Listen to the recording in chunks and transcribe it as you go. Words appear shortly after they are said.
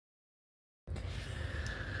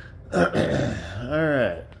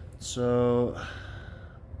Alright, so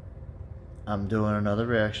I'm doing another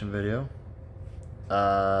reaction video.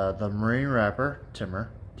 The Marine rapper,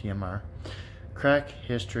 TMR, Crack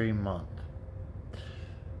History Month.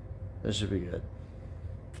 This should be good.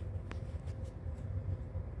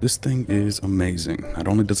 This thing is amazing. Not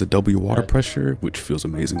only does it double your water pressure, which feels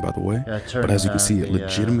amazing by the way, but as you can see, it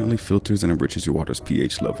legitimately filters and enriches your water's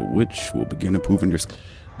pH level, which will begin improving your skin.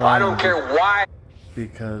 I don't care why.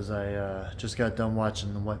 Because I just got done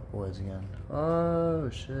watching the White Boys again. Oh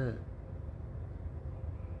shit.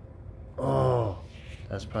 Oh,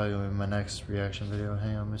 that's probably gonna be my next reaction video.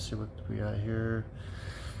 Hang on, let me see what we got here.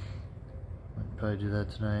 I'll probably do that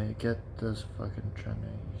tonight. Get this fucking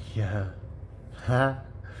trending. Yeah. Ha.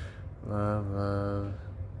 Love.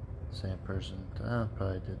 Same person. I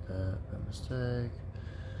probably did that by mistake.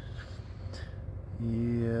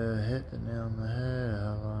 Yeah, hit the nail on the head.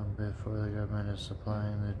 How long before the government is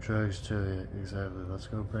supplying the drugs to it? Exactly. Let's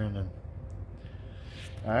go, Brandon.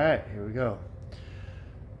 Alright, here we go.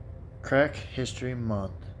 Crack History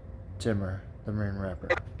Month. Timmer, the Marine rapper.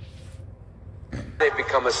 They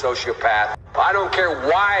become a sociopath. I don't care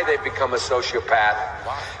why they become a sociopath.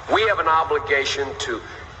 We have an obligation to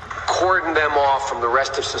cordon them off from the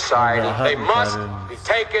rest of society. They must be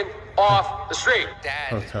taken off the street.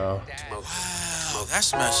 Hotel. Oh,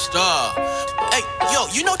 that's messed up. Hey, yo,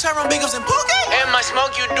 you know Tyrone Bigums and Pookie? And my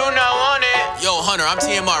smoke, you do not want it. Yo, Hunter, I'm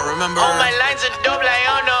TMR, remember? All my lines are dope like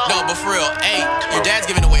Ono. No, but for real, hey, your dad's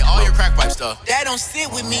giving away all your crack pipe stuff. That don't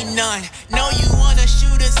sit with me none. No, you wanna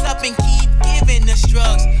shoot us up and keep giving us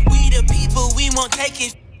drugs. We the people, we won't take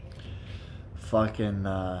it. Fucking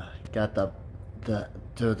got the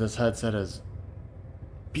dude, this headset is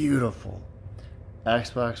beautiful.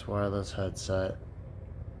 Xbox wireless headset.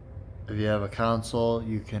 If you have a console,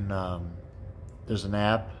 you can there's an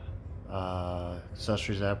app,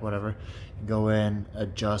 accessories app, whatever. You can go in,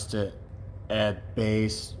 adjust it, add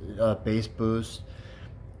bass boost.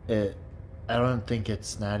 I don't think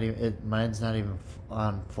it's not even mine's not even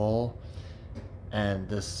on full, and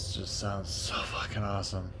this just sounds so fucking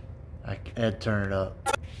awesome. I'd turn it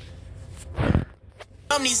up.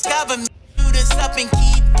 From these government shoot us up and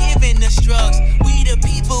keep giving us drugs. We the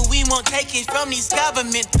people, we won't take it from these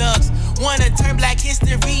government thugs. Wanna turn Black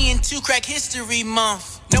History into Crack History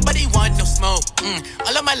Month. Nobody want no smoke.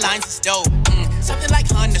 All of my lines is dope. Something like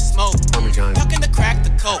Hunter smoke. Talking to crack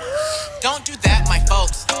the coke. Don't do that, my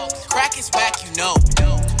folks. Crack is whack, you know.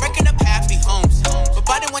 Breaking up happy homes, but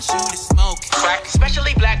Biden wants you to smoke. Crack,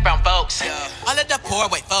 especially black brown folks. All of the poor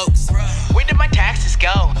white folks. Where did my taxes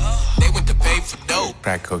go? They went to pay for dope.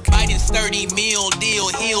 Crack cocaine. Biden's 30 meal deal.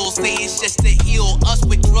 He'll say it's just to heal us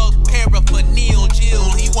with drug paraphernalia. Jill,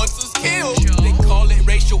 he wants us killed. They call it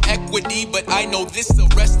racial equity, but I know this a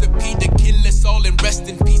recipe to kill us all and rest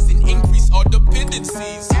in peace and increase our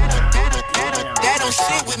dependencies. That don't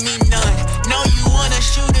sit with me none. No, you wanna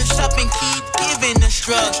shoot us up and keep giving us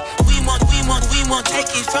drugs. We won't take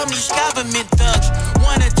it from these government thugs.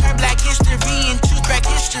 Wanna turn Black History into Crack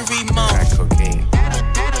History Month. Crack cocaine.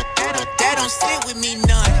 That don't sit with me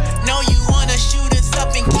none. No, you wanna shoot us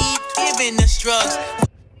up and keep giving us drugs.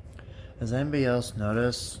 Has anybody else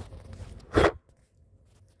noticed?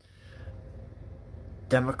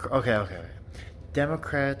 Okay.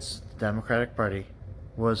 Democratic Party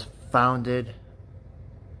was founded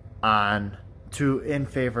in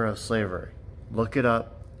favor of slavery. Look it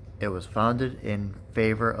up. It was founded in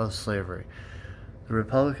favor of slavery. The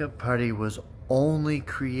Republican Party was only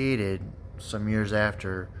created some years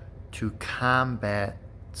after to combat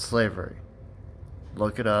slavery.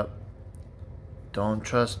 Look it up. Don't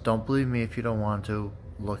believe me if you don't want to.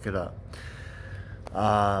 Look it up.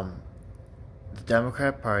 The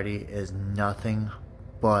Democrat Party is nothing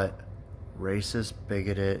but racist,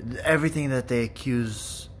 bigoted, everything that they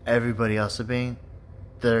accuse everybody else of being.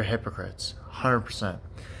 They're hypocrites, 100%.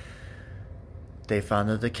 They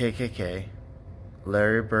founded the KKK.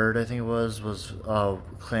 Larry Bird, I think it was a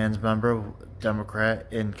Klan's member, Democrat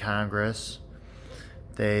in Congress.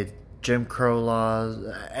 Jim Crow laws,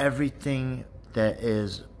 everything that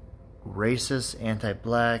is racist,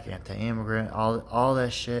 anti-black, anti-immigrant, all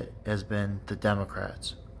that shit has been the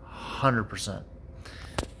Democrats, 100%.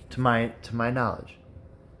 To my knowledge.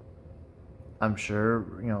 I'm sure,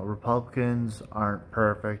 Republicans aren't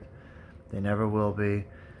perfect. They never will be.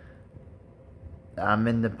 I'm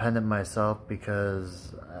independent myself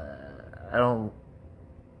because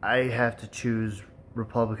I have to choose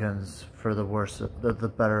Republicans for the worst, the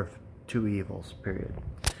better of two evils, period.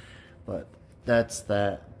 But that's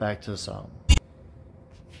that. Back to the song.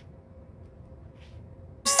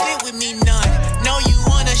 Sit with me none. No, you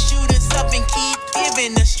wanna shoot us up and keep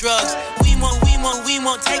giving us drugs. We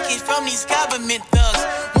won't take it from these government thugs.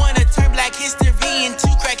 Wanna turn black history into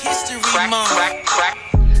crack history month. Crack.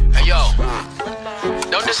 Hey yo,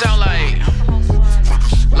 don't this sound like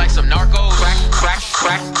some narcos?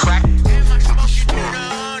 Crack.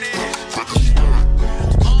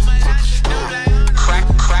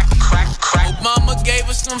 Obama gave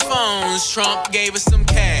us some phones, Trump gave us some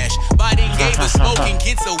cash, Biden gave us smoking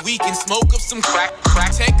kids so we can smoke up some crack.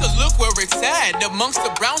 Take a look where it's at, amongst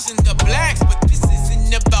the browns and the blacks. But this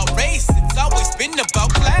isn't about race, it's always been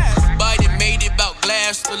about class. Biden made it about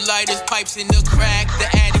glass, the lighters, pipes in the crack. The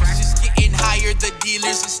addicts just getting higher, the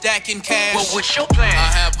dealers are stacking cash. Well, what's your plan?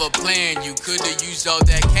 I have a plan, you could've used all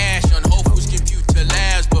that cash on Whole Foods computer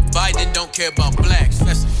labs. But Biden don't care about blacks,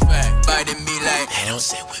 that's a fact. Biden be like, they don't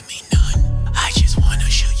sit with me none. I just wanna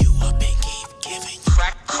shoot you up and keep giving you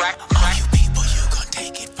Crack. all you people, you gon'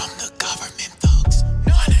 take it from the government thugs.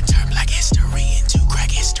 Wanna turn black history into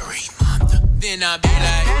crack history month. then I be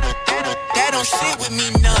like, That don't sit with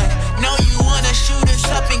me none. No, you wanna shoot us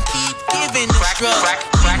up and keep giving us drugs.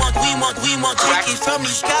 We won't take it from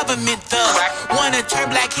these government thugs. Wanna turn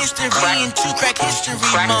black history into crack history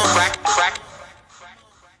month. Crack.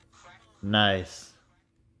 Nice.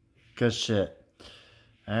 Good shit.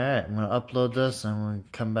 Alright, I'm gonna upload this and we'll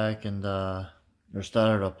come back and or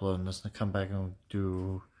started uploading this and come back and we'll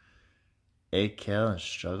do 8K and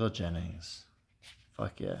Struggle Jennings.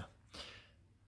 Fuck yeah.